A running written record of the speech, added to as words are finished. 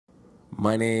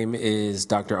My name is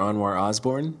Dr. Anwar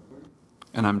Osborne.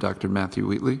 And I'm Dr. Matthew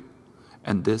Wheatley,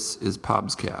 and this is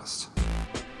Pobscast.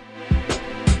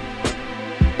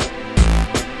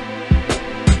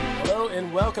 Hello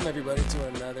and welcome everybody to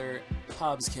another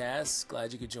Pobscast.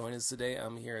 Glad you could join us today.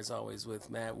 I'm here as always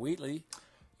with Matt Wheatley.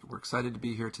 We're excited to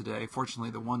be here today. Fortunately,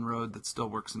 the one road that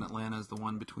still works in Atlanta is the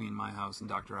one between my house and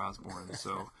Dr. Osborne,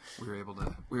 so we were able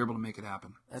to make it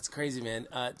happen. That's crazy, man.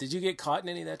 Did you get caught in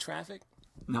any of that traffic?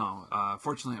 No,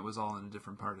 fortunately, it was all in a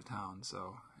different part of town,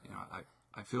 so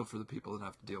I feel for the people that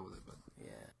have to deal with it. But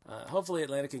yeah, hopefully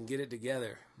Atlanta can get it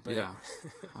together. But yeah,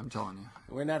 I'm telling you.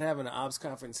 We're not having an OBS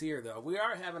conference here, though. We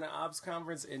are having an OBS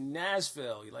conference in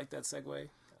Nashville. You like that segue?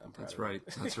 That's right.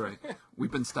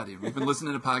 We've been studying. We've been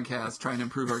listening to podcasts, trying to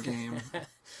improve our game,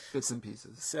 bits and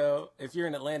pieces. So if you're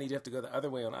in Atlanta, you have to go the other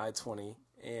way on I-20.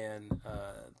 And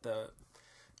the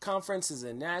conference is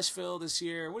in Nashville this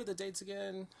year. What are the dates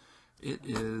again? It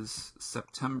is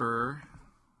September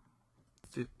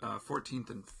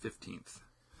 14th and 15th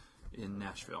in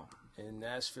Nashville.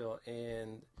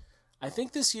 And I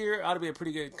think this year ought to be a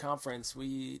pretty good conference.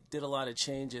 We did a lot of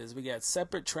changes. We got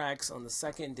separate tracks on the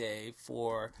second day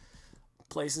for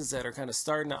places that are kind of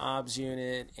starting the OBS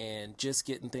unit and just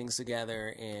getting things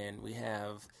together. And we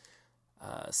have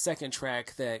a second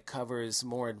track that covers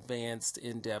more advanced,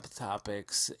 in-depth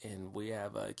topics. And we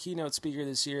have a keynote speaker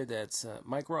this year that's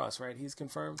Mike Ross, right? He's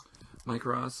confirmed? Mike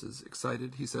Ross is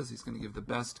excited. He says he's going to give the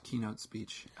best keynote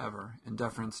speech ever. In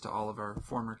deference to all of our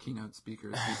former keynote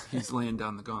speakers, he's laying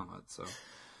down the gauntlet. So,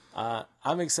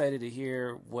 I'm excited to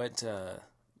hear what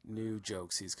new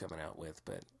jokes he's coming out with.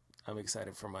 But I'm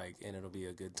excited for Mike, and it'll be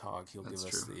a good talk. He'll give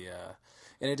us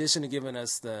in addition to giving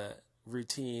us the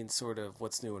routine sort of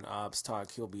what's new in OBS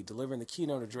talk, he'll be delivering the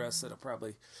keynote address that'll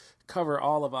probably cover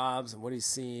all of OBS and what he's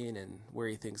seen and where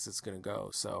he thinks it's going to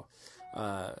go. So,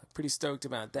 pretty stoked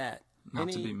about that.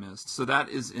 Not to be missed. So that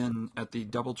is at the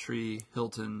DoubleTree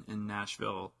Hilton in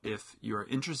Nashville. If you're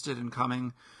interested in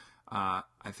coming, I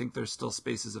think there's still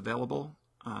spaces available.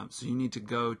 So you need to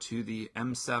go to the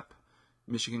MCEP,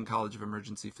 Michigan College of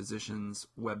Emergency Physicians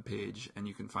webpage, and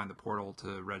you can find the portal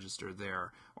to register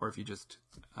there. Or if you just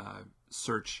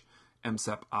search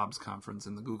MCEP OBS Conference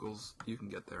in the Googles, you can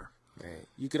get there. Right.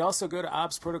 You could also go to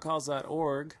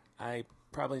obsprotocols.org. I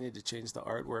probably need to change the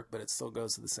artwork, but it still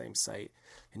goes to the same site,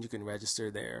 and you can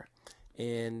register there.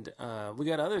 And we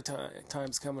got other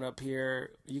times coming up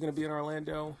here. Are you going to be in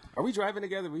Orlando? Are we driving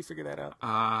together? We figure that out?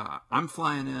 I'm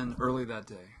flying in early that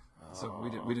day, so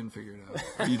we didn't figure it out.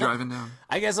 Are you driving down?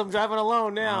 I guess I'm driving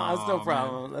alone now. That's no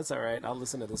problem. Man. That's all right. I'll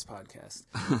listen to this podcast.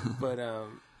 But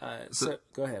so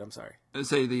go ahead. I'm sorry. I'd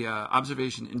say the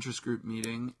Observation Interest Group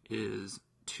meeting is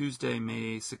Tuesday,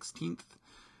 May 16th.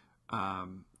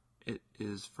 It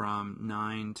is from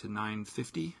 9 to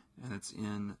 9:50, and it's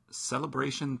in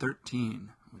Celebration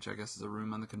 13, which I guess is a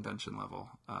room on the convention level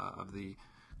of the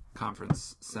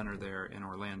conference center there in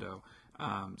Orlando.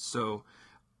 So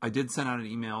I did send out an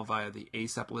email via the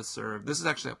ACEP listserv. This is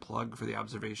actually a plug for the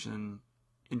Observation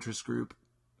Interest Group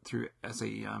through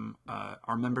SAEM.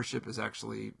 Our membership is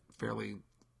actually fairly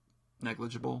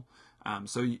negligible.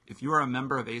 So if you are a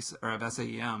member of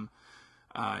SAEM,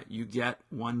 you get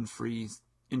one free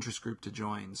interest group to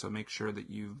join, so make sure that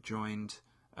you've joined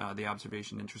the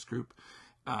Observation Interest Group.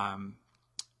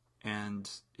 And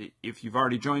if you've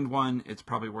already joined one, it's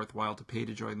probably worthwhile to pay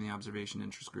to join the Observation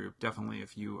Interest Group. Definitely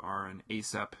if you are an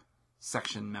ACEP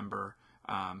section member,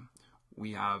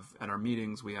 we have, at our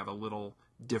meetings, we have a little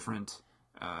different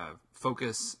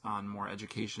focus on more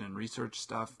education and research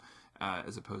stuff,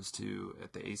 as opposed to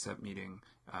at the ACEP meeting,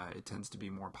 it tends to be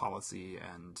more policy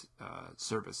and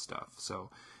service stuff. So,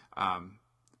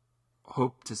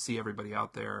 hope to see everybody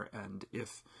out there. And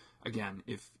if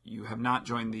you have not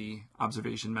joined the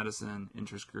Observation Medicine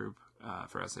Interest Group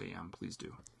for SAEM, please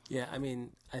do. Yeah, I mean,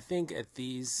 I think at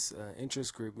these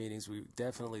interest group meetings, we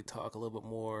definitely talk a little bit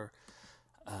more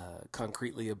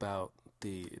concretely about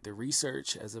the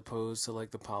research as opposed to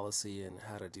like the policy and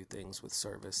how to do things with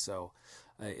service. So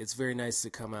it's very nice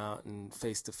to come out and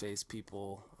face-to-face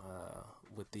people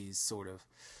with these sort of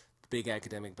big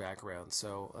academic background.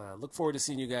 So look forward to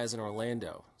seeing you guys in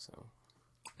Orlando. So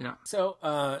yeah.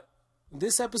 So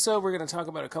this episode we're going to talk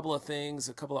about a couple of things,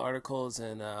 a couple of articles,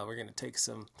 and we're going to take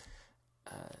some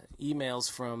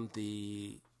emails from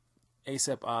the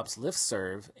ACEP Ops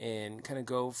listserv and kind of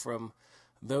go from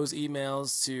those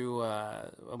emails to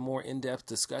a more in-depth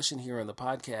discussion here on the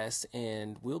podcast.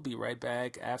 And we'll be right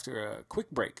back after a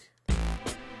quick break.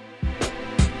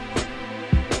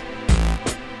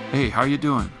 Hey, how you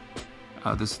doing?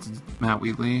 This is Matt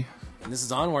Wheatley And this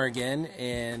is Onward again,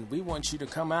 and we want you to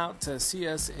come out to see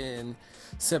us in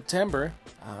September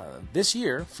this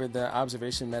year for the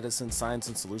Observation Medicine Science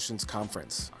and Solutions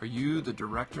Conference. Are you the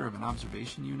director of an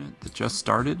observation unit that just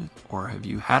started, or have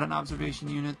you had an observation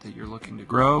unit that you're looking to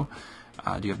grow?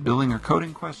 Do you have billing or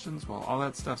coding questions? Well, all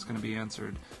that stuff's going to be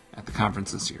answered at the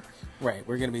conference this year. Right.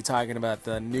 We're going to be talking about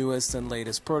the newest and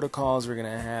latest protocols. We're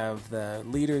going to have the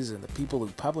leaders and the people who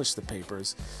publish the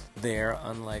papers there,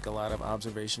 unlike a lot of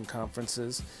observation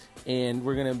conferences. And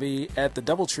we're going to be at the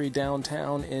Doubletree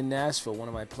downtown in Nashville, one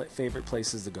of my favorite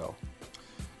places to go.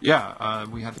 Yeah,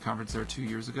 we had the conference there 2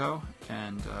 years ago,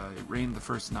 and it rained the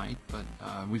first night, but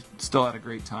we still had a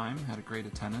great time, had a great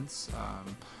attendance.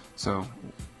 So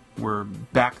we're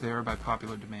back there by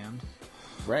popular demand.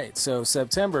 Right. So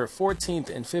September 14th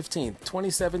and 15th,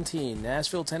 2017,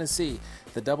 Nashville, Tennessee,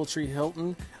 the Doubletree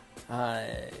Hilton,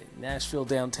 Nashville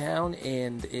downtown,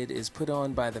 and it is put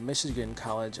on by the Michigan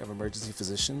College of Emergency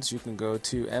Physicians. You can go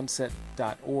to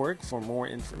mset.org for more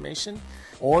information,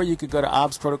 or you could go to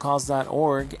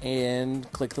obsprotocols.org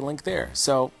and click the link there.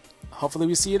 So hopefully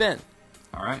we see you then.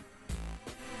 All right.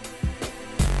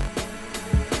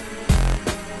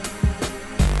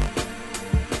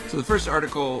 So the first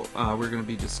article we're going to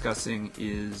be discussing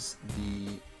is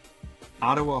the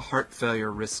Ottawa Heart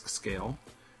Failure Risk Scale,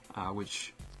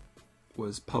 which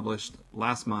was published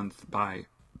last month by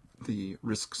the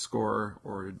risk score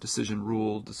or decision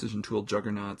tool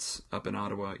juggernauts up in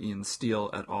Ottawa, Ian Steele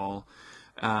et al.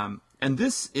 And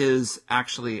this is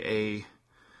actually a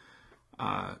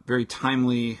very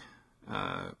timely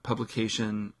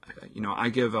publication. I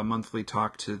give a monthly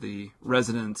talk to the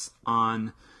residents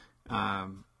on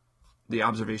the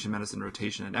observation medicine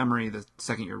rotation at Emory, the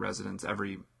second-year residents,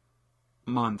 every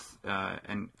month,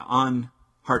 and on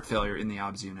heart failure in the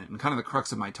OBS unit. And kind of the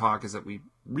crux of my talk is that we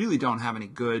really don't have any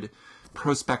good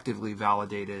prospectively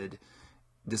validated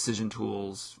decision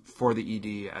tools for the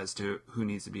ED as to who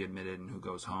needs to be admitted and who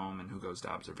goes home and who goes to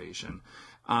observation.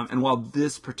 And while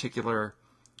this particular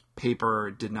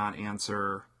paper did not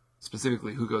answer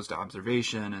specifically who goes to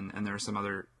observation, and there are some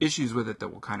other issues with it that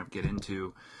we'll kind of get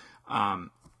into,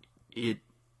 it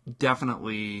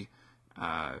definitely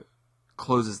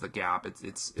closes the gap.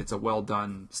 It's a well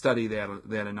done study. They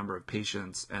had a number of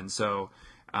patients, and so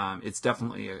it's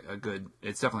definitely a good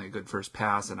first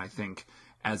pass. And I think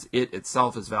as it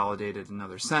itself is validated in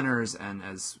other centers, and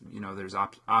as there's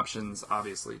options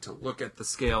obviously to look at the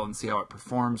scale and see how it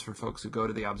performs for folks who go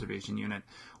to the observation unit,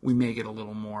 we may get a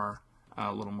little more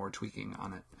tweaking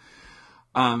on it.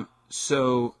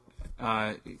 So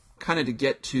kind of to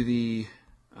get to the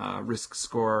risk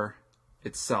score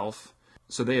itself.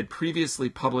 So they had previously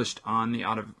published on the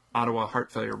Ottawa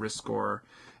Heart Failure Risk Score,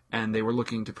 and they were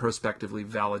looking to prospectively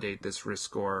validate this risk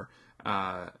score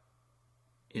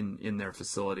in their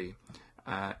facility.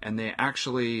 And they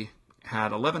actually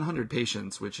had 1,100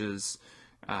 patients, which is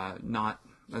that's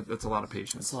a lot of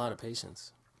patients. That's a lot of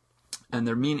patients. And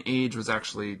their mean age was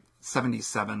actually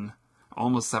 77,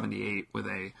 almost 78, with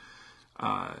a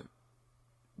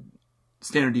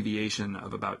standard deviation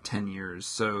of about 10 years.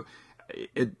 So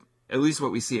at least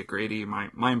what we see at Grady,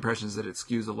 my impression is that it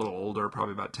skews a little older,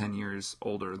 probably about 10 years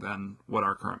older than what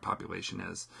our current population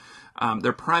is.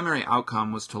 Their primary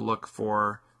outcome was to look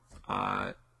for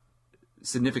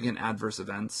significant adverse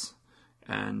events,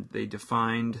 and they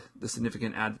defined the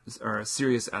significant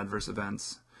serious adverse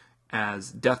events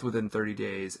as death within 30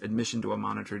 days, admission to a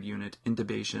monitored unit,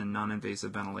 intubation,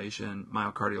 non-invasive ventilation,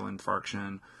 myocardial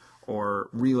infarction, or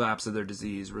relapse of their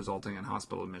disease resulting in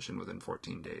hospital admission within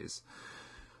 14 days.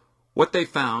 What they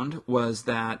found was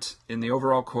that in the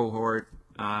overall cohort,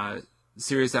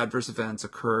 serious adverse events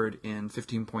occurred in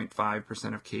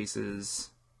 15.5% of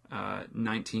cases,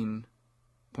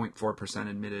 19.4%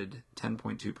 admitted,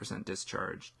 10.2%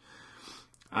 discharged.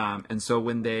 And so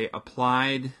when they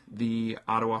applied the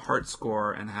Ottawa Heart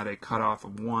Score and had a cutoff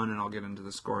of 1, and I'll get into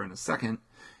the score in a second,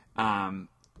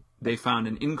 they found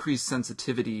an increased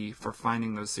sensitivity for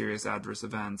finding those serious adverse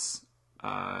events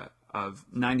of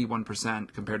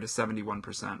 91% compared to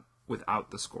 71% without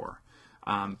the score.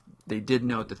 They did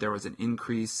note that there was an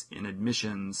increase in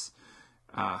admissions,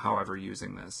 however,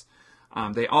 using this.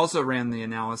 They also ran the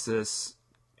analysis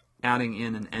adding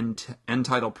in an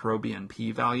end-tidal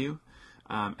pro-BNP value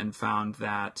and found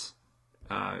that,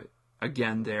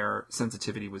 again, their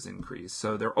sensitivity was increased.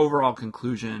 So their overall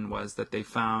conclusion was that they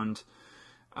found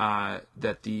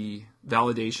that the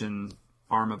validation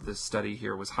arm of this study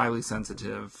here was highly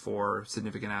sensitive for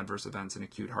significant adverse events in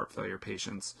acute heart failure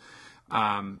patients,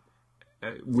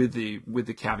 with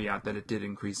the caveat that it did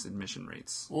increase admission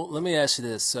rates. Well, let me ask you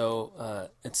this. So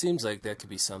it seems like that could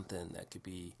be something that could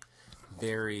be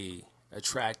very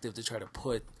attractive to try to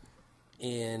put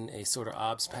in a sort of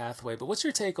OBS pathway. But what's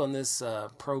your take on this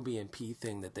pro-BNP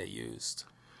thing that they used?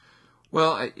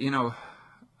 Well,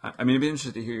 I mean, it'd be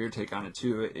interesting to hear your take on it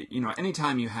too.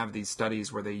 Anytime you have these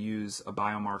studies where they use a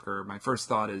biomarker, my first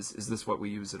thought is this what we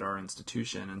use at our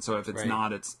institution? And so if it's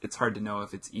not, it's hard to know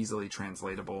if it's easily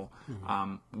translatable.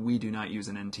 We do not use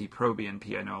an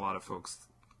NT-proBNP. I know a lot of folks,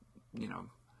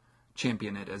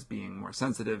 champion it as being more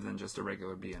sensitive than just a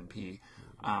regular BNP.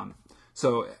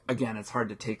 So again, it's hard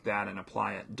to take that and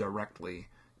apply it directly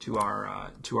to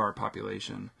our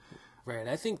population. Right.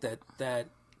 I think that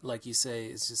like you say,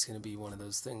 is just going to be one of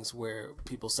those things where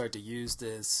people start to use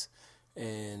this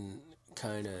and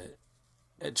kind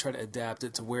of try to adapt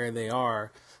it to where they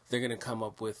are. They're going to come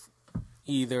up with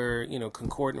either,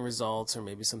 concordant results or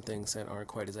maybe some things that aren't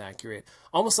quite as accurate.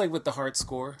 Almost like with the heart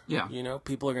score. Yeah.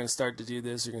 People are going to start to do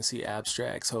this. You're going to see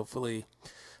abstracts, hopefully.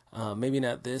 Maybe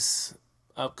not this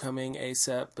upcoming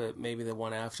ACEP, but maybe the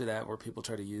one after that where people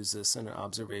try to use this in an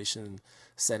observation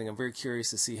setting. I'm very curious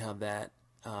to see how that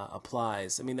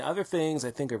applies. I mean, the other things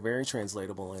I think are very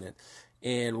translatable in it.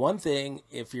 And one thing,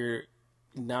 if you're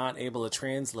not able to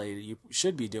translate it, you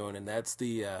should be doing, and that's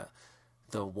the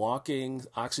walking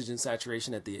oxygen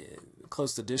saturation at the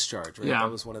close to discharge, right? Yeah.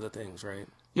 That was one of the things, right?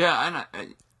 Yeah,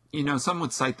 and some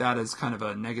would cite that as kind of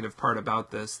a negative part about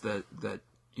this, that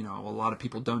a lot of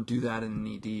people don't do that in an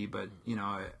ED, but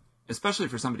especially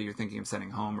for somebody you're thinking of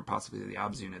sending home or possibly to the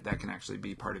OBS unit, that can actually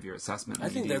be part of your assessment. I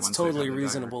think that's totally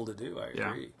reasonable to do. I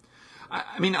agree.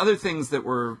 I mean, other things that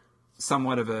were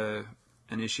somewhat of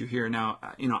an issue here. Now,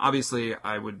 obviously,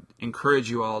 I would encourage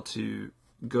you all to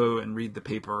go and read the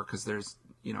paper because there's,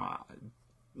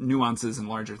 nuances and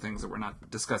larger things that we're not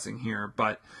discussing here.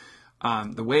 But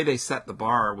the way they set the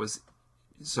bar was,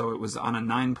 so it was on a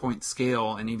 9-point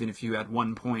scale, and even if you had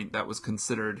 1 point, that was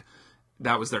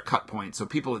their cut point. So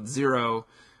people at 0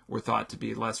 were thought to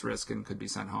be less risk and could be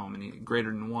sent home, and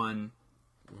greater than 1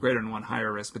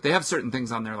 higher risk. But they have certain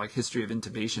things on there like history of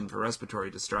intubation for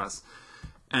respiratory distress.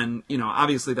 And,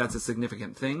 obviously that's a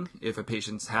significant thing if a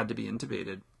patient's had to be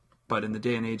intubated. But in the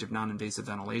day and age of non-invasive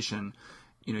ventilation,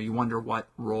 you wonder what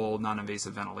role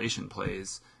non-invasive ventilation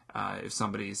plays if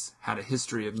somebody's had a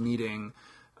history of needing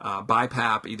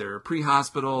BiPAP either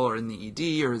pre-hospital or in the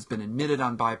ED, or has been admitted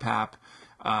on BiPAP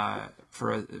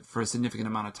for a significant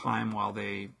amount of time while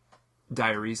they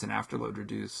diurese and afterload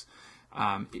reduce.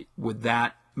 Would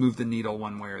that move the needle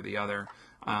one way or the other?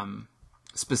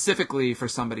 Specifically for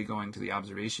somebody going to the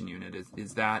observation unit,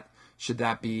 should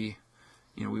that be,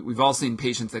 we've all seen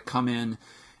patients that come in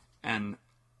and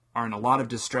are in a lot of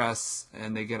distress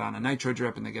and they get on a nitro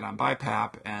drip and they get on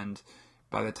BiPAP, and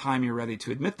by the time you're ready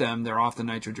to admit them, they're off the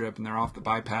nitro drip and they're off the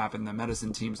BiPAP, and the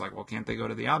medicine team's like, well, can't they go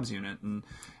to the OBS unit?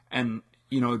 And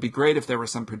it'd be great if there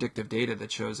was some predictive data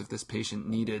that shows if this patient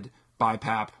needed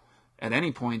BiPAP at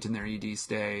any point in their ED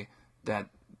stay, that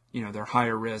they're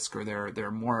higher risk or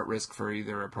they're more at risk for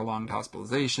either a prolonged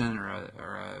hospitalization or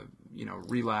a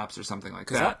relapse or something like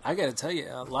that. I got to tell you,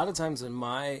 a lot of times in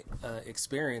my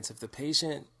experience, if the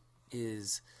patient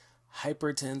is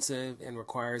hypertensive and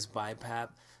requires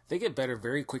BiPAP, they get better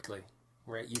very quickly.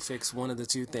 Right, you fix one of the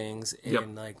two things,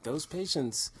 and like those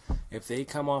patients, if they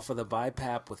come off of the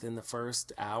BiPAP within the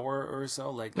first hour or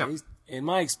so, they, in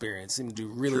my experience, seem to do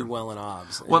really well in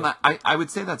OBS. Well, I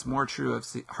would say that's more true of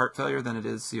heart failure than it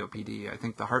is COPD. I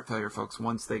think the heart failure folks,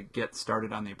 once they get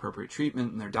started on the appropriate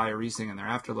treatment and they're diuresing and their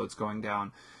afterload's going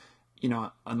down,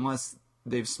 unless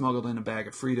they've smuggled in a bag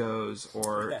of Fritos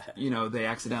or, they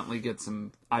accidentally get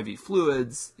some IV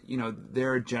fluids,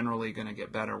 they're generally going to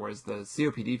get better. Whereas the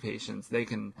COPD patients, they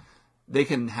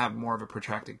can have more of a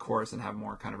protracted course and have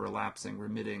more kind of relapsing,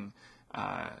 remitting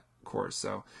course.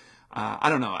 So I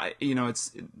don't know.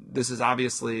 This is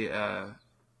obviously, an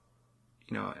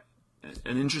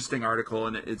interesting article,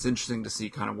 and it's interesting to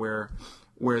see kind of where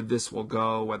this will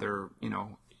go, whether,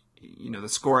 the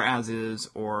score as is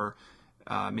or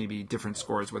maybe different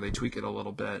scores where they tweak it a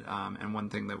little bit. And one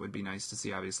thing that would be nice to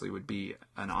see, obviously, would be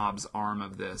an OBS arm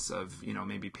of this, of,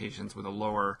 maybe patients with a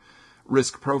lower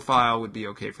risk profile would be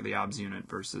okay for the OBS unit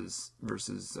versus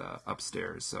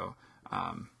upstairs. So,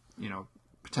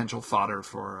 potential fodder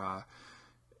for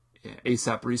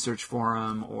ACEP Research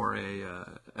Forum or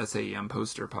a SAEM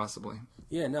poster, possibly.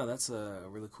 Yeah, no, that's a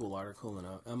really cool article,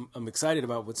 and I'm excited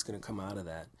about what's going to come out of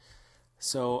that.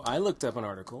 So I looked up an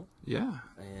article. Yeah.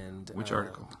 And which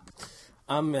article?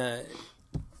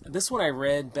 This one I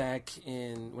read back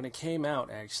when it came out.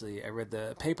 Actually, I read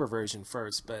the paper version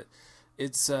first, but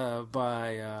it's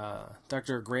by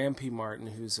Dr. Graham P. Martin,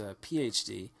 who's a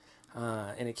PhD,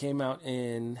 and it came out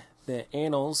in the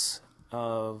Annals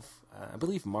of I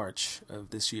believe March of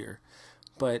this year,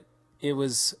 but it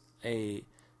was a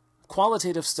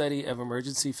qualitative study of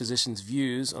emergency physicians'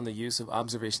 views on the use of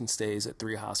observation stays at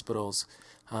 3 hospitals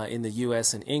in the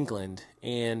U.S. and England.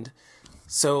 And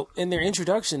so in their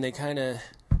introduction, they kind of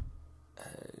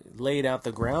laid out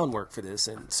the groundwork for this.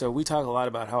 And so we talk a lot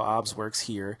about how OBS works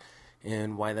here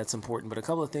and why that's important. But a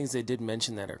couple of things they did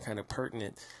mention that are kind of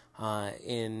pertinent.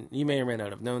 And you may or may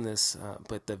not have known this,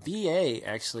 but the VA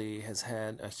actually has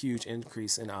had a huge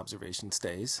increase in observation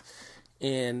stays.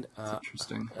 And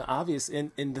interesting.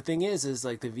 And the thing is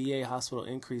like the VA hospital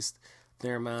increased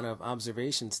their amount of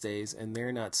observation stays, and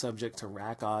they're not subject to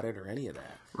RAC audit or any of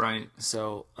that. Right.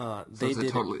 So they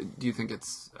did. Do you think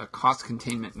it's a cost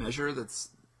containment measure? That's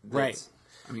right.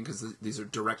 I mean, because these are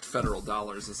direct federal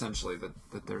dollars essentially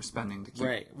that they're spending to keep.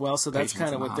 Right. Well, so that's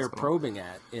kind of what hospital. they're probing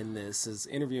at in this, is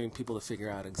interviewing people to figure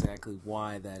out exactly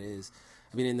why that is.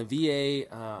 I mean, in the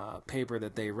VA paper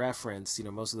that they referenced,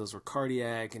 most of those were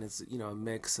cardiac, and it's a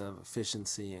mix of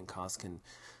efficiency and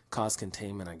cost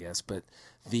containment, I guess. But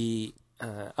the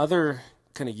other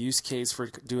kind of use case for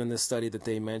doing this study that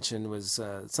they mentioned was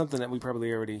something that we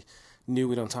probably already knew.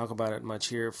 We don't talk about it much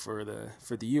here for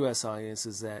the U.S. audience.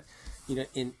 Is that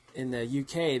in the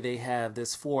UK they have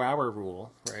this 4-hour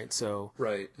rule, right? So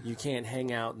right. You can't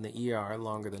hang out in the ER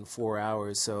longer than 4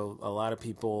 hours. So a lot of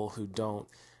people who don't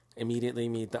immediately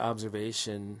meet the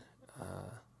observation,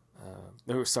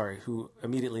 who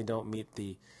immediately don't meet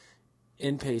the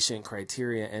inpatient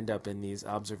criteria end up in these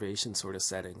observation sort of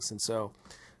settings. And so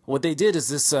what they did is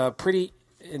this pretty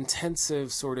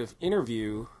intensive sort of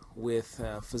interview with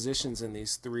physicians in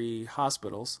these 3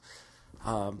 hospitals,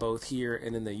 both here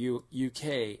and in the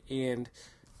UK. And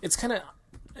it's kind of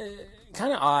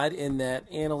odd in that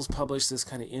Annals published this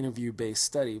kind of interview-based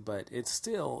study, but it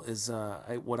still is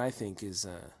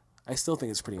I still think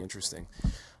it's pretty interesting.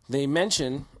 They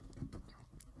mention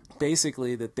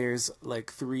basically that there's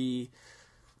like three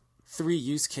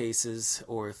use cases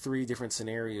or 3 different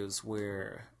scenarios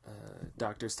where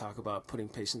doctors talk about putting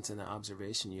patients in the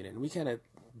observation unit, and we kind of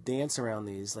dance around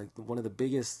these. Like one of the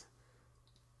biggest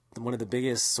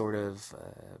sort of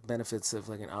benefits of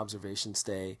like an observation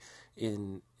stay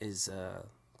is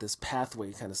this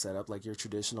pathway kind of set up, like your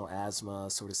traditional asthma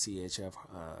sort of CHF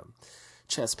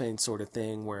chest pain sort of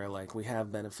thing, where like we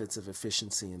have benefits of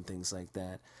efficiency and things like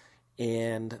that.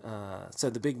 And so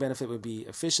the big benefit would be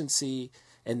efficiency,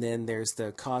 and then there's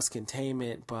the cost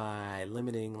containment by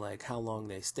limiting like how long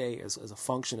they stay as a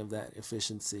function of that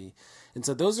efficiency. And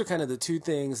so those are kind of the 2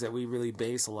 things that we really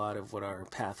base a lot of what our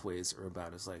pathways are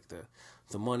about, is like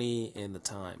the money and the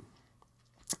time.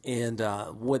 And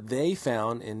what they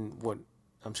found, and what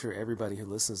I'm sure everybody who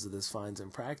listens to this finds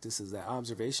in practice, is that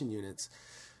observation units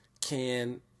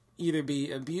can either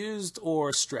be abused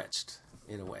or stretched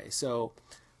in a way. So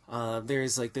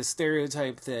there's like this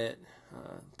stereotype that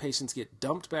patients get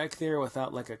dumped back there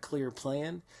without like a clear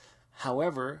plan.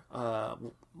 However, a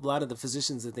lot of the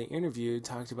physicians that they interviewed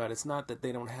talked about it's not that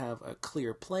they don't have a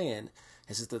clear plan,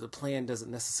 it's just that the plan doesn't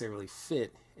necessarily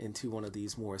fit into one of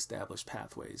these more established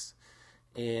pathways.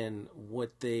 And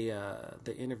what the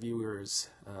interviewers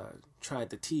tried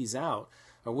to tease out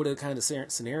are what are the kind of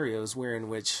scenarios in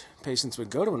which patients would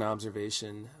go to an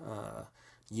observation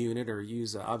unit or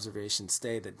use an observation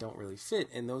stay that don't really fit.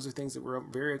 And those are things that we're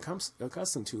very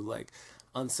accustomed to, like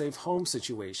unsafe home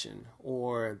situation,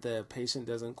 or the patient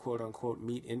doesn't quote unquote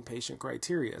meet inpatient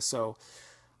criteria. So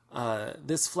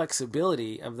this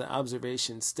flexibility of the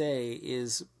observation stay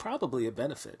is probably a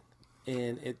benefit,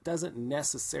 and it doesn't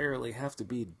necessarily have to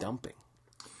be dumping.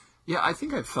 Yeah, I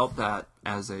think I've felt that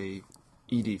as a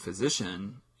ED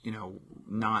physician,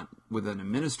 not with an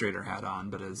administrator hat on,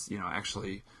 but as,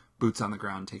 actually boots on the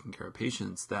ground taking care of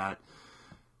patients, that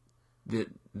the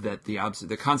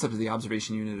concept of the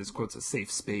observation unit is, quotes, a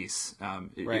safe space.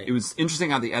 Right. It was interesting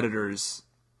how the editors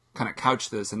kind of couched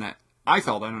this, and that I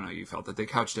don't know how you felt, that they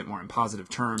couched it more in positive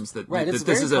terms. That, right, it's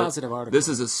that a very positive article. This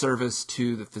is a service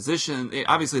to the physician,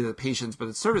 obviously to the patients, but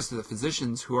it's service to the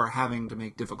physicians who are having to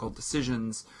make difficult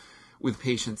decisions with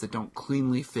patients that don't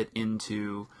cleanly fit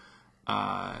into,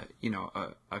 a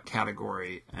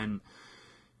category and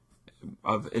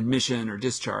of admission or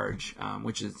discharge,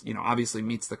 which is, obviously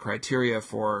meets the criteria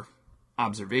for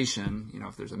observation.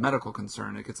 If there's a medical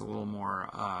concern, it gets a little more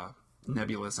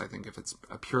nebulous, I think, if it's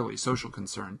a purely social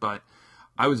concern. But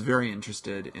I was very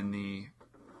interested in the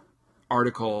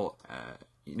article,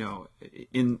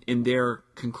 in their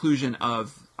conclusion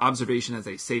of observation as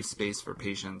a safe space for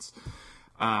patients.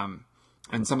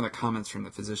 And some of the comments from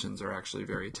the physicians are actually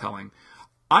very telling.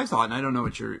 I thought, and I don't know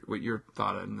what your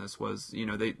thought on this was,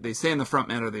 they say in the front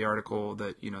matter of the article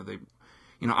that,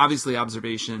 obviously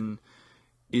observation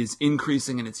is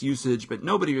increasing in its usage, but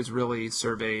nobody has really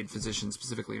surveyed physicians,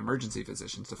 specifically emergency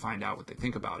physicians, to find out what they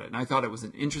think about it. And I thought it was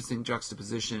an interesting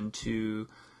juxtaposition to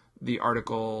the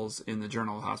articles in the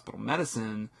Journal of Hospital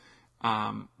Medicine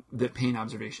that paint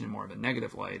observation in more of a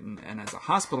negative light. And as a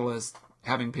hospitalist,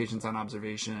 having patients on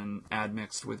observation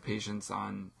admixed with patients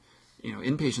on,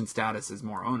 inpatient status is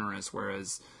more onerous,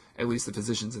 whereas at least the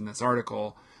physicians in this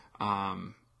article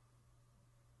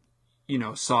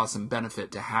saw some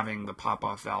benefit to having the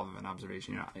pop-off valve of an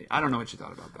observation. I don't know what you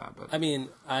thought about that, but I mean,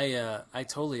 I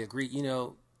totally agree.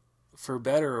 For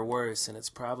better or worse, and it's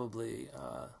probably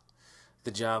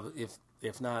the job,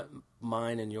 if not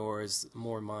mine and yours,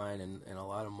 more mine and a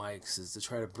lot of Mike's, is to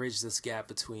try to bridge this gap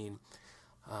between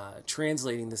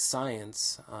translating the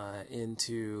science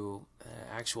into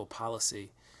actual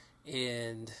policy.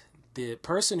 And the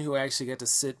person who actually got to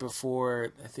sit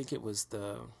before, I think it was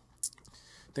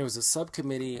there was a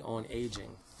subcommittee on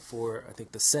aging for, I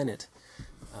think, the Senate,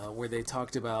 where they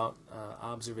talked about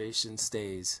observation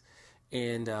stays.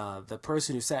 And the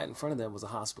person who sat in front of them was a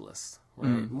hospitalist,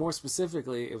 right? More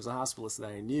specifically, it was a hospitalist that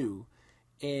I knew.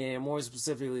 And more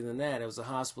specifically than that, it was a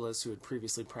hospitalist who had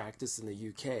previously practiced in the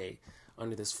UK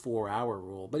under this 4-hour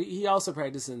rule. But he also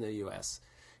practiced in the US.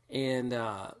 And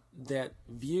that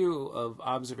view of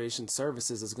observation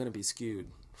services is going to be skewed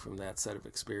from that set of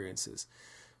experiences.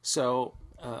 So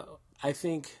I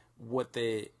think what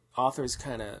the authors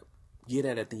kind of get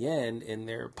at the end, in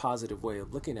their positive way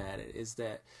of looking at it, is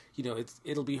that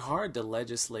it'll be hard to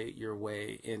legislate your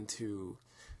way into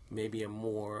maybe a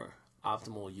more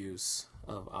optimal use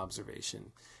of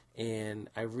observation. And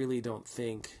I really don't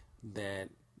think that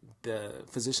the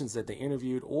physicians that they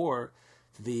interviewed or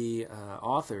the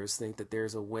authors think that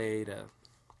there's a way to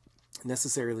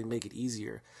necessarily make it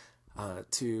easier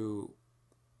to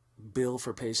bill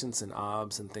for patients and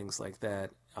OBS and things like that.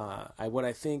 What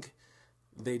I think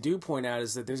they do point out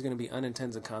is that there's going to be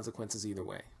unintended consequences either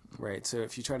way, right? So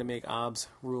if you try to make OBS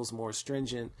rules more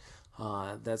stringent,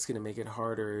 that's going to make it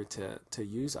harder to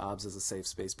use OBS as a safe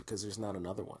space because there's not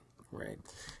another one, right?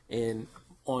 And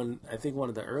on, I think, one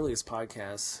of the earliest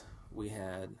podcasts we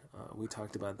had, we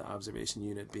talked about the observation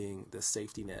unit being the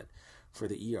safety net for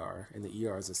the ER, and the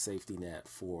ER is a safety net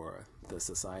for the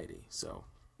society. So,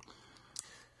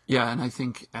 yeah, and I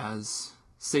think as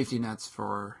safety nets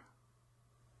for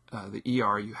the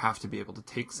ER, you have to be able to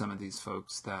take some of these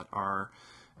folks that are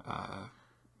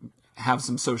have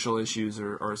some social issues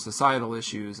or societal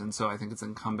issues, and so I think it's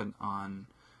incumbent on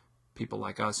people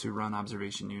like us who run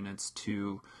observation units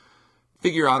to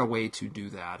figure out a way to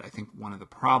do that. I think one of the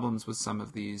problems with some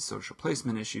of these social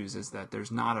placement issues is that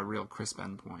there's not a real crisp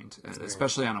endpoint,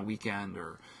 especially on a weekend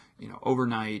or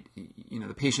overnight.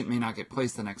 The patient may not get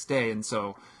placed the next day, and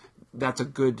so that's a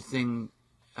good thing.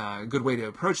 A good way to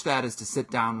approach that is to sit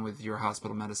down with your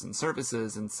hospital medicine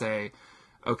services and say,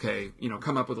 okay,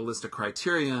 come up with a list of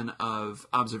criterion of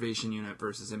observation unit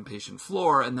versus inpatient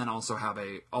floor, and then also have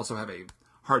a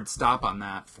hard stop on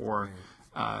that for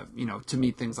to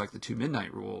meet things like the 2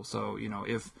 midnight rule. So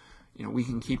if we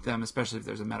can keep them, especially if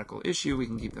there's a medical issue, we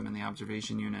can keep them in the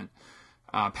observation unit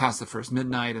past the first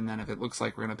midnight, and then if it looks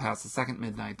like we're going to pass the second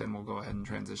midnight, then we'll go ahead and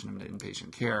transition them to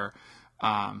inpatient care.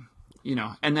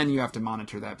 And then you have to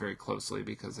monitor that very closely,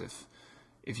 because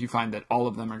if you find that all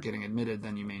of them are getting admitted,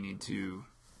 then you may need to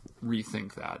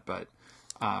rethink that. But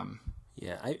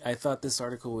yeah, I thought this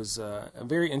article was a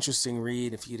very interesting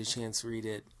read. If you get a chance to read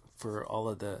it, for all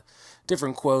of the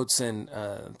different quotes and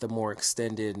the more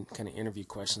extended kind of interview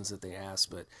questions that they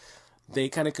asked. But they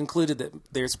kind of concluded that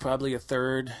there's probably a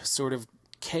third sort of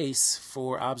case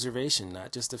for observation,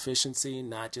 not just efficiency,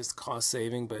 not just cost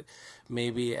saving, but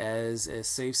maybe as a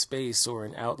safe space or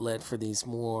an outlet for these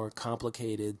more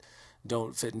complicated,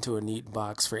 don't fit into a neat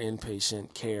box for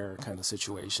inpatient care kind of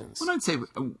situations. Well, I'd say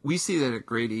we see that at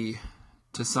Grady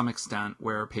to some extent,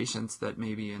 where patients that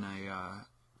may be in a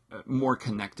more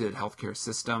connected healthcare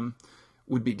system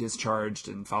would be discharged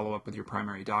and follow up with your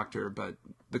primary doctor, but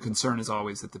the concern is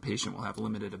always that the patient will have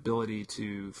limited ability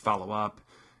to follow up.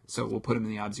 So we'll put them in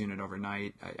the OBS unit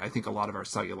overnight. I think a lot of our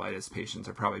cellulitis patients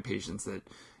are probably patients that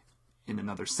in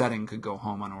another setting could go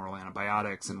home on oral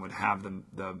antibiotics and would have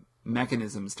the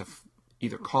mechanisms to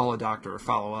either call a doctor or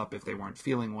follow up if they weren't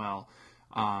feeling well.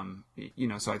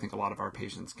 So I think a lot of our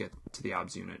patients get to the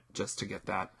OBS unit just to get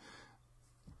that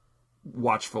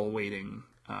watchful waiting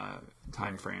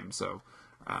time frame. So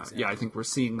exactly. Yeah, I think we're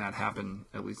seeing that happen,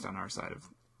 at least on our side of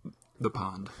the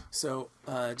pond. So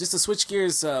just to switch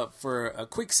gears for a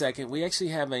quick second, we actually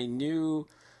have a new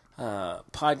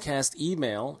podcast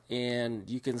email, and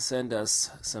you can send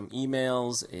us some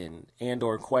emails and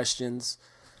or questions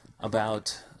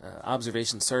about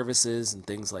observation services and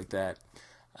things like that.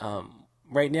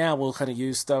 Right now, we'll kind of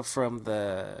use stuff from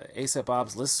the ASAP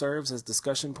OBS listservs as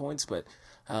discussion points, but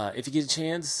if you get a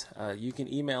chance, you can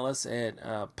email us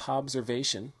at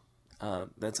pobservation.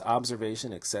 That's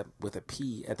observation, except with a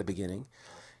P at the beginning,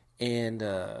 and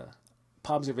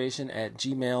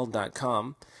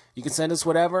pobservation@gmail.com. You can send us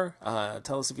whatever.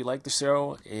 Tell us if you like the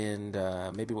show and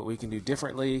maybe what we can do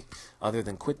differently other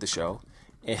than quit the show.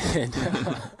 And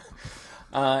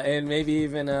and maybe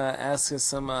even ask us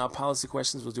some policy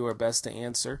questions. We'll do our best to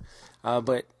answer.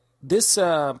 But this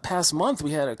past month,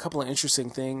 we had a couple of interesting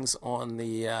things on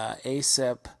the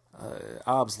ASAP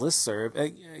OBS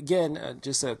listserv. Again,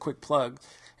 just a quick plug.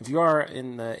 If you are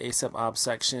in the ASAP OBS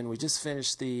section, we just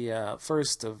finished the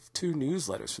first of 2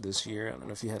 newsletters for this year. I don't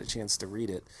know if you had a chance to read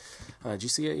it. Did you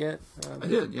see it yet? I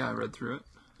did. Yeah, I read through it.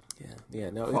 Yeah.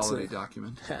 No, quality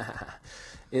document.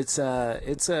 It's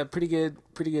a pretty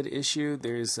good issue.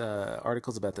 There's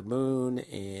articles about the moon,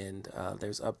 and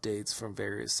there's updates from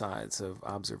various sides of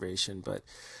observation. But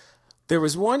there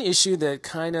was one issue that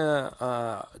kind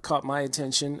of caught my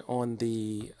attention on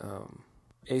the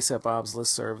ASAP OBS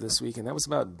listserv this week, and that was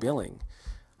about billing.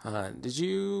 Did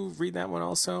you read that one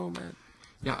also, Matt?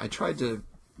 Yeah, I tried to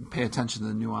pay attention to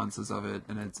the nuances of it,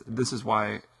 and this is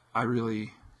why I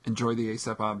really enjoy the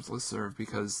ASAP OBS listserv,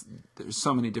 because there's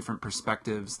so many different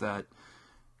perspectives that,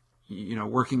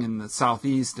 working in the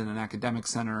Southeast in an academic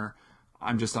center,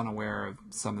 I'm just unaware of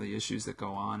some of the issues that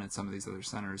go on at some of these other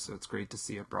centers. So it's great to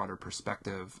see a broader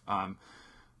perspective.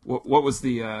 What was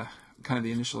the kind of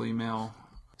the initial email?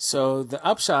 So the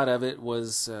upshot of it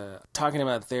was talking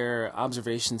about their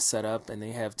observation setup, and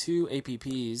they have 2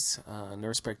 APPs,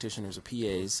 nurse practitioners or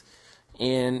PAs,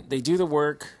 and they do the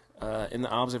work in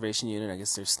the observation unit. I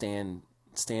guess they're standing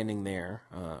there,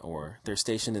 or they're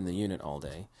stationed in the unit all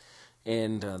day.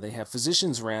 And they have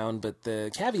physicians around, but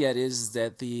the caveat is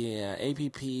that the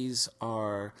APPs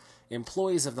are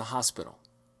employees of the hospital.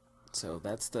 So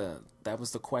that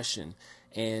was the question.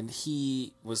 And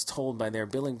he was told by their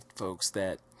billing folks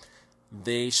that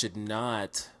they should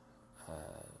not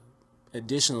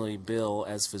additionally bill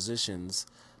as physicians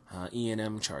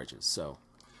E&M charges. So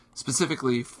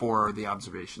specifically for the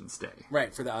observation stay.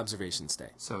 Right, for the observation stay.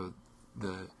 So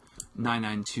the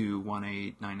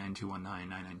 99218, 99219,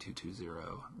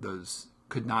 99220, those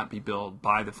could not be billed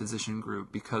by the physician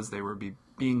group because they were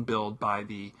being billed by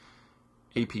the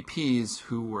APPs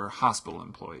who were hospital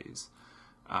employees.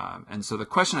 And so the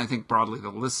question, I think, broadly,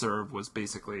 the listserv was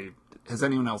basically, has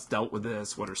anyone else dealt with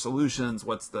this? What are solutions?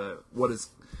 What does the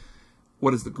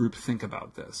group think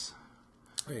about this?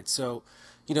 Right. So,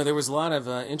 there was a lot of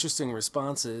interesting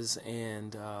responses,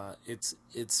 and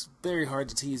it's very hard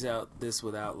to tease out this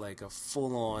without like a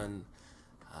full-on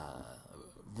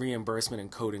reimbursement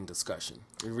and coding discussion.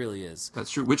 It really is.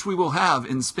 That's true, which we will have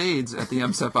in spades at the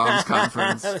MSEP OBS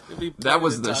conference. That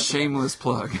was the shameless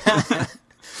plug.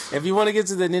 If you want to get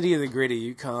to the nitty of the gritty,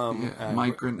 you come. Yeah,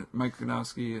 Mike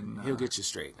Gronowski, and he'll get you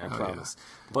straight. I promise. Yeah.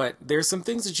 But there's some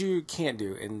things that you can't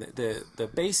do, and the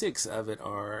basics of it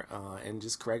are, and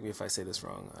just correct me if I say this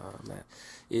wrong, Matt,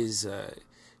 is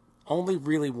only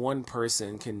really one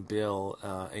person can bill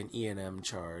an E&M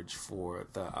charge for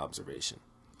the observation,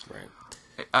 right?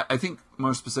 I think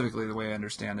more specifically the way I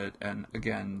understand it, and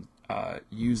again,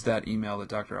 use that email that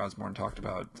Dr. Osborne talked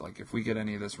about. Like, if we get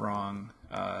any of this wrong,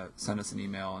 send us an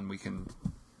email and we can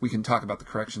talk about the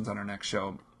corrections on our next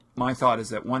show. My thought is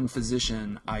that one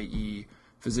physician, i.e.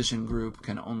 physician group,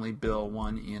 can only bill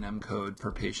one E&M code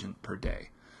per patient per day.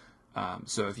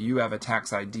 So if you have a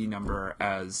tax ID number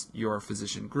as your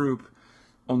physician group,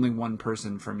 only one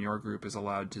person from your group is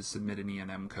allowed to submit an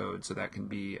E&M code. So that can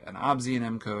be an OBS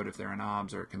E&M code if they're an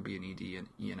OBS, or it can be an ED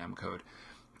E&M code.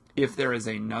 If there is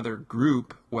another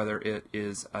group, whether it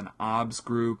is an OBS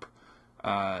group,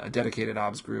 a dedicated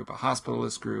OBS group, a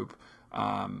hospitalist group,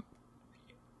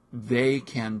 they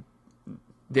can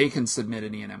submit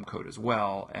an E&M code as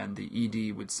well, and the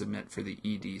ED would submit for the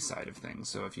ED side of things.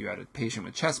 So if you had a patient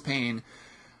with chest pain,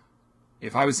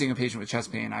 if I was seeing a patient with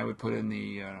chest pain, I would put in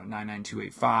the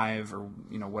 99285 or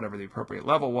whatever the appropriate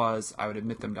level was. I would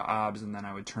admit them to OBS, and then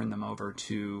I would turn them over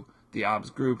to the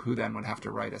OBS group, who then would have to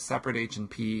write a separate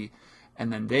H&P,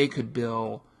 and then they could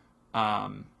bill,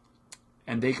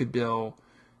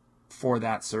 for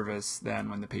that service. Then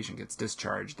when the patient gets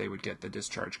discharged, they would get the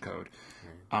discharge code.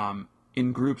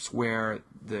 In groups where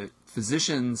the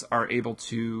physicians are able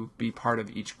to be part of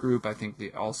each group, I think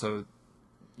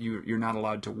you're not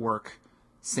allowed to work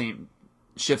same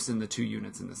shifts in the 2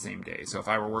 units in the same day. So if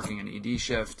I were working an ED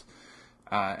shift,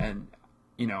 and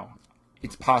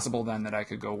it's possible then that I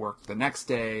could go work the next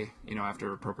day,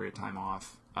 after appropriate time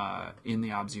off, in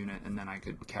the OBS unit, and then I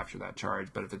could capture that charge.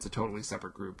 But if it's a totally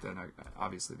separate group, then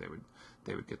obviously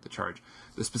they would get the charge.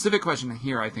 The specific question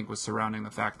here, I think, was surrounding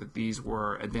the fact that these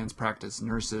were advanced practice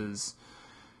nurses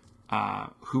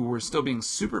who were still being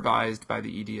supervised by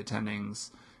the ED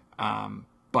attendings,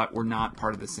 but were not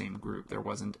part of the same group. There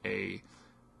wasn't a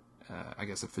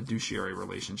fiduciary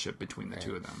relationship between the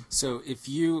two of them. So if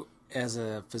you, as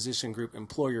a physician group,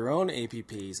 employ your own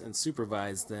APPs and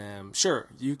supervise them, sure,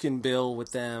 you can bill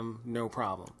with them, no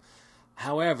problem.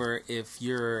 However, if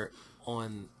you're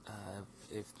on,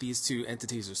 if these two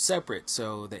entities are separate,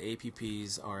 so the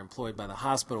APPs are employed by the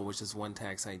hospital, which is one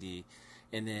tax ID,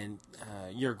 and then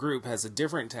your group has a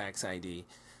different tax ID,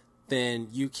 then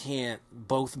you can't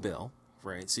both bill,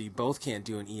 right? So you both can't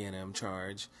do an E&M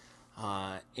charge.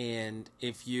 And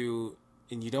if you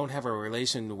don't have a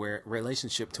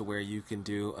relationship to where you can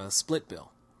do a split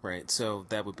bill, right? So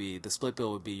that would be, the split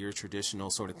bill would be your traditional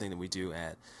sort of thing that we do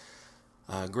at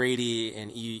Grady and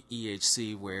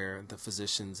EHC, where the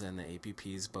physicians and the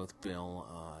APPs both bill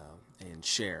and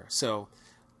share. So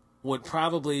what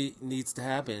probably needs to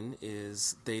happen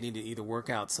is they need to either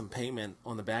work out some payment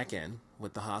on the back end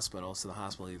with the hospital. So the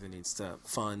hospital either needs to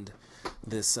fund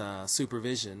this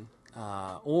supervision,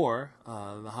 or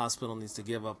the hospital needs to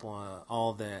give up on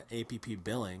all the APP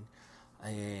billing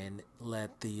and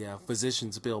let the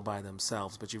physicians bill by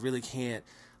themselves. But you really can't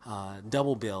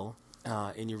double bill,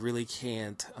 and you really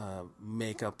can't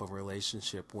make up a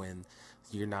relationship when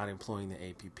you're not employing the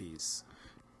APPs.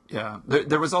 Yeah,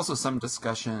 there was also some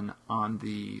discussion on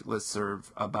the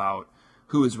listserv about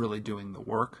who is really doing the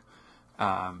work.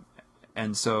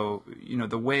 And so,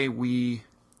 the way we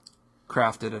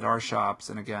crafted at our shops,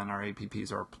 and again, our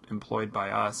APPs are employed by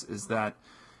us, is that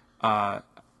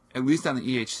at least on the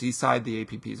EHC side, the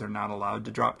APPs are not allowed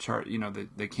to drop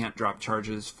they can't drop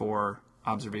charges for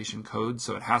observation codes,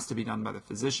 so it has to be done by the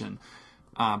physician.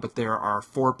 But there are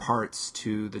 4 parts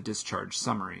to the discharge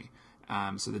summary.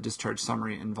 So the discharge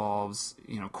summary involves,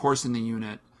 course in the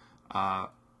unit,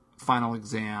 final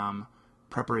exam,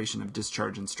 preparation of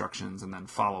discharge instructions, and then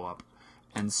follow-up.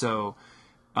 And so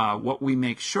what we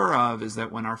make sure of is that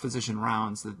when our physician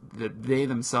rounds, that they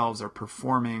themselves are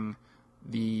performing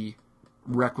the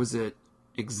requisite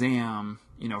exam,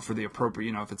 for the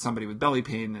appropriate, if it's somebody with belly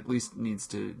pain, at least needs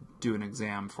to do an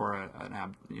exam for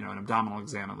an abdominal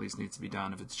exam, at least needs to be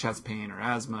done. If it's chest pain or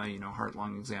asthma, heart,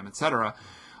 lung exam, etc.,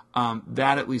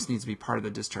 that at least needs to be part of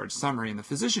the discharge summary. And the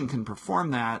physician can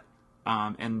perform that,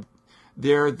 and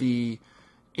there the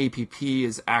APP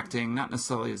is acting not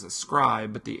necessarily as a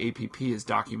scribe, but the APP is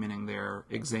documenting their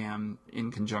exam in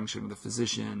conjunction with the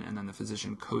physician, and then the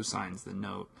physician co-signs the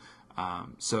note.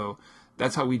 So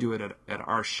that's how we do it at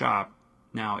our shop.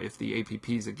 Now, if the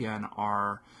APPs, again,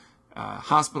 are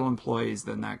hospital employees,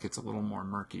 then that gets a little more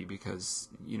murky, because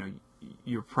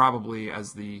you're probably,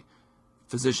 as the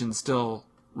physician, still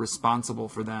responsible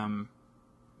for them,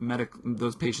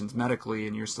 those patients medically,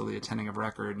 and you're still the attending of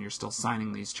record, and you're still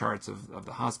signing these charts of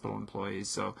the hospital employees.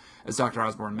 So as Dr.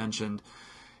 Osborne mentioned,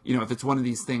 if it's one of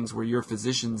these things where your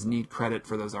physicians need credit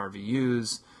for those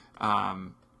RVUs, there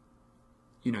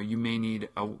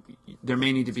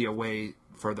may need to be a way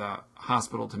for the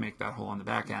hospital to make that whole on the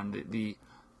back end. The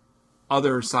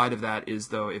other side of that is,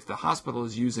 though, if the hospital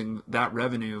is using that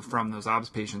revenue from those OBS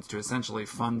patients to essentially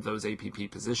fund those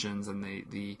APP positions, and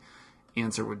the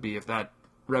answer would be, if that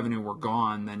revenue were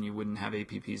gone, then you wouldn't have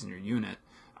APPs in your unit.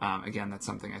 Again, that's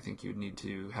something I think you'd need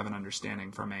to have an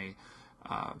understanding from a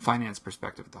finance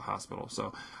perspective at the hospital.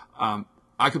 So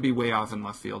I could be way off in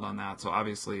left field on that. So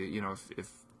obviously,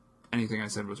 if anything I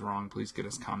said was wrong, please get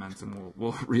us comments, and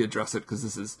we'll readdress it, because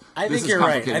this is you're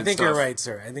right. I think stuff. You're right,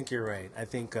 sir. I think you're right. I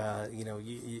think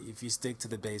if you stick to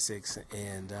the basics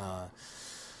and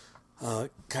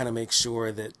kind of make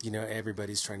sure that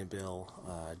everybody's trying to bill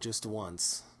just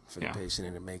once for the patient,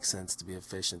 and it makes sense to be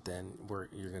efficient, then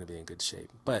you're going to be in good shape.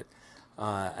 But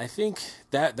I think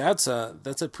that's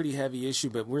a pretty heavy issue.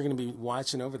 But we're going to be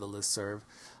watching over the listserv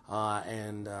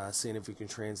and seeing if we can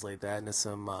translate that into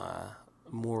some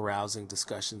more rousing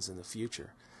discussions in the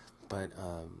future. But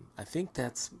I think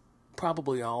that's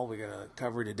probably all we're going to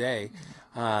cover today.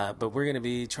 But we're going to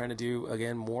be trying to do,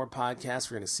 again, more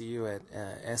podcasts. We're going to see you at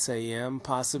SAM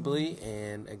possibly,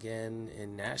 and again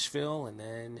in Nashville, and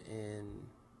then in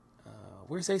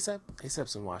where's ASAP?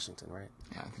 ASAP's in Washington, right?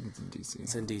 Yeah, I think it's in D.C.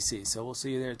 It's in D.C., so we'll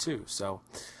see you there too. So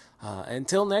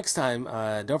until next time,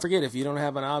 don't forget, if you don't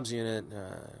have an OBS unit,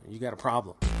 you got a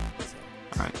problem. So,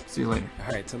 all right, see you later.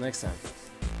 All right, till next time.